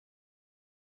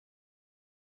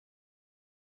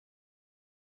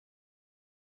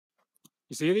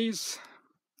You see these?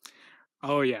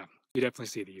 Oh yeah, you definitely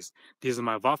see these. These are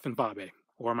my Waffenfarbe,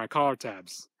 or my collar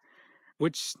tabs,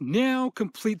 which now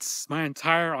completes my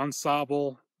entire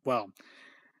ensemble. Well,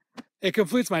 it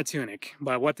completes my tunic,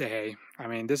 but what the hey. I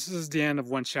mean, this is the end of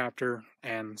one chapter,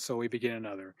 and so we begin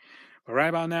another. But right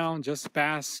about now, just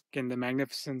bask in the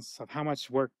magnificence of how much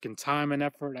work and time and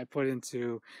effort I put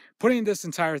into putting this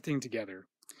entire thing together,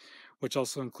 which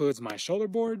also includes my shoulder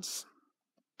boards,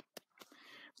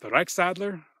 the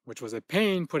Reichsadler, which was a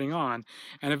pain putting on,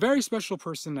 and a very special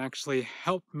person actually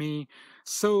helped me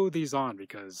sew these on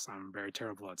because I'm very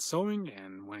terrible at sewing,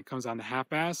 and when it comes down to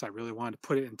half-ass, I really wanted to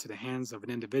put it into the hands of an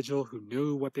individual who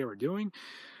knew what they were doing.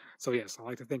 So yes, I'd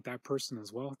like to thank that person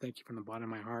as well. Thank you from the bottom of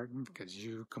my heart because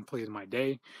you completed my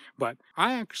day. But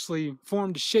I actually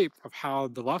formed the shape of how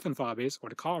the Waffenfarbes, or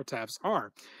the collar tabs,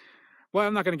 are. Well,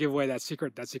 I'm not going to give away that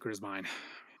secret. That secret is mine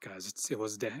because it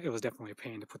was definitely a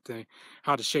pain to put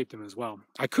how to shape them as well.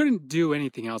 I couldn't do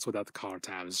anything else without the collar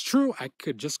tabs. It's true, I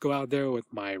could just go out there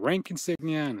with my rank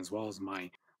insignia and as well as my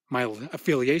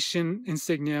affiliation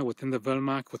insignia within the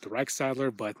Wehrmacht with the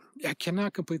Reichsadler, but I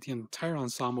cannot complete the entire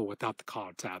ensemble without the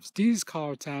collar tabs. These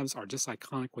collar tabs are just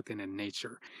iconic within in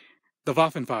nature. The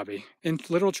Waffenfarbe, in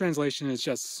literal translation, is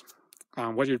just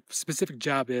what your specific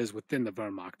job is within the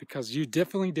Wehrmacht, because you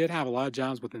definitely did have a lot of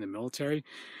jobs within the military,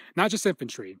 not just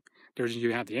infantry.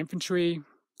 You have the infantry,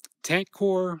 tank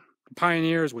corps,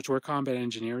 pioneers, which were combat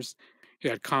engineers. You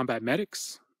had combat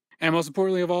medics, and most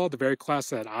importantly of all, the very class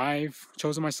that I've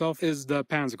chosen myself is the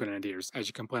Panzergrenadiers, as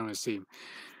you can plainly see.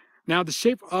 Now, the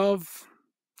shape of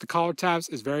the collar tabs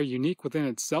is very unique within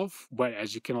itself, but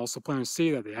as you can also plainly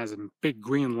see that it has a big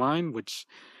green line, which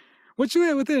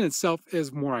within itself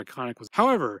is more iconic.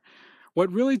 However,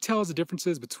 what really tells the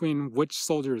differences between which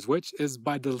soldier is which is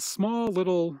by the small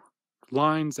little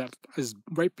lines that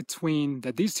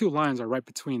these two lines are right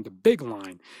between the big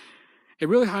line. It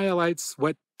really highlights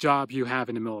what job you have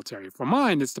in the military. For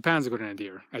mine, it's the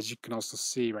Panzergrenadier. As you can also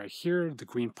see right here, the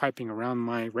green piping around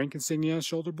my rank insignia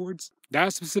shoulder boards.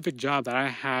 That specific job that I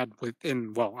had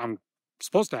within, well, I'm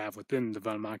supposed to have within the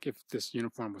Wehrmacht if this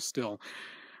uniform was still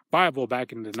viable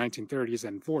back in the 1930s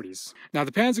and 40s. Now,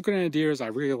 the Panzergrenadiers I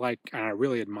really like and I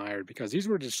really admired because these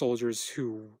were the soldiers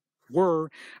who were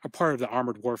a part of the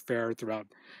armored warfare throughout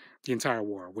the entire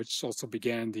war, which also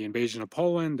began the invasion of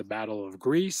Poland, the Battle of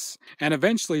Greece, and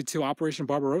eventually to Operation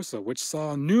Barbarossa, which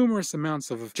saw numerous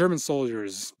amounts of German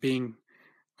soldiers being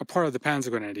a part of the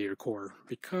Panzergrenadier Corps.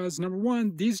 Because, number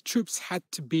one, these troops had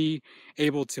to be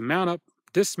able to mount up,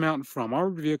 dismount from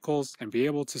armored vehicles, and be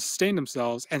able to sustain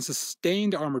themselves and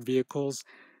sustain the armored vehicles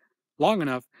long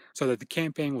enough so that the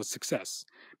campaign was a success.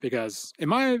 Because, in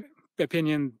my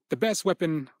opinion, the best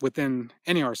weapon within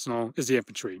any arsenal is the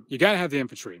infantry. You gotta have the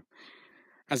infantry.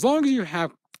 As long as you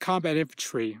have combat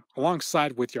infantry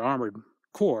alongside with your armored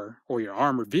corps or your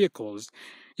armored vehicles,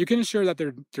 you can ensure that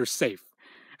they're safe.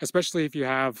 Especially if you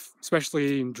have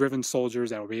specially driven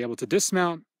soldiers that will be able to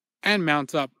dismount and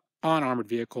mount up on armored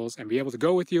vehicles and be able to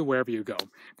go with you wherever you go.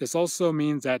 This also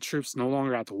means that troops no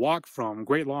longer have to walk from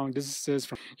great long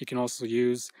distances. You can also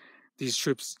use these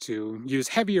troops to use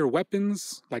heavier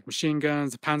weapons like machine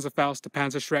guns, the Panzerfaust, the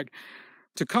Panzerschreck,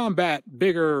 to combat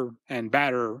bigger and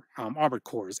badder armored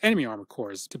corps, enemy armored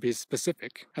corps to be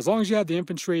specific. As long as you have the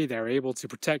infantry that are able to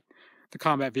protect the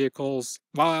combat vehicles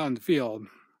while out in the field,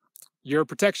 your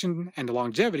protection and the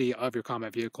longevity of your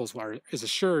combat vehicles is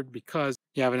assured because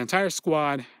you have an entire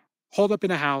squad holed up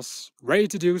in a house, ready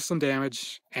to do some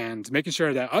damage, and making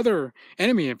sure that other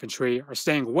enemy infantry are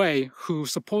staying away who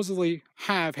supposedly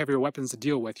have heavier weapons to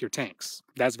deal with your tanks.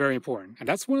 That's very important. And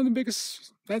that's one of the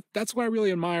biggest, that's what I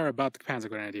really admire about the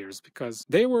Panzergrenadiers, because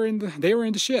they were in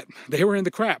the shit. They were in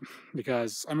the crap.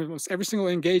 Because I mean, almost every single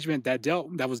engagement that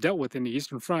was dealt with in the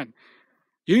Eastern Front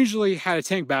usually had a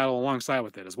tank battle alongside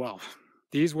with it as well.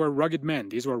 These were rugged men.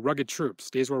 These were rugged troops.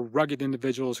 These were rugged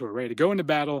individuals who were ready to go into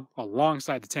battle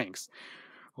alongside the tanks.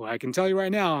 Well, I can tell you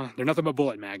right now, they're nothing but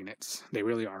bullet magnets. They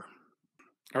really are.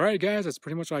 Alright guys, that's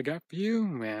pretty much what I got for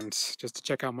you. And just to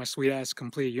check out my sweet-ass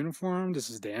complete uniform, this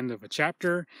is the end of a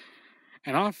chapter.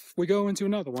 And off we go into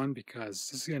another one,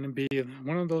 because this is going to be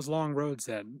one of those long roads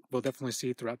that we'll definitely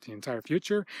see throughout the entire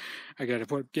future. I got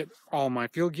to get all my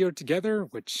field gear together,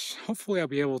 which hopefully I'll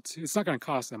be able to. It's not going to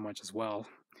cost that much as well.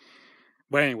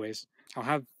 But anyways,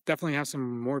 I'll definitely have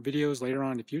some more videos later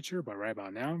on in the future, but right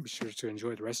about now, be sure to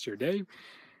enjoy the rest of your day.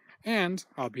 And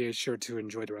I'll be sure to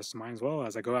enjoy the rest of mine as well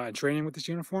as I go out and training with this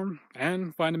uniform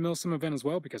and find a Milsim event as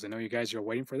well, because I know you guys are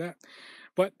waiting for that.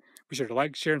 But be sure to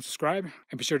like, share, and subscribe,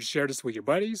 and be sure to share this with your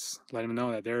buddies. Let them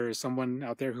know that there is someone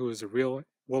out there who is a real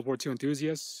World War II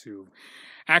enthusiasts who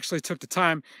actually took the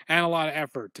time and a lot of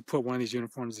effort to put one of these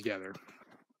uniforms together.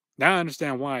 Now I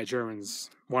understand why Germans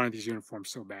wanted these uniforms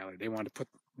so badly. They wanted to put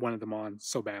one of them on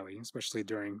so badly, especially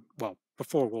during, well,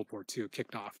 before World War II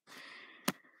kicked off.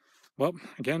 Well,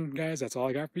 again, guys, that's all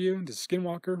I got for you. This is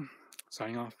Skinwalker,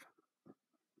 signing off.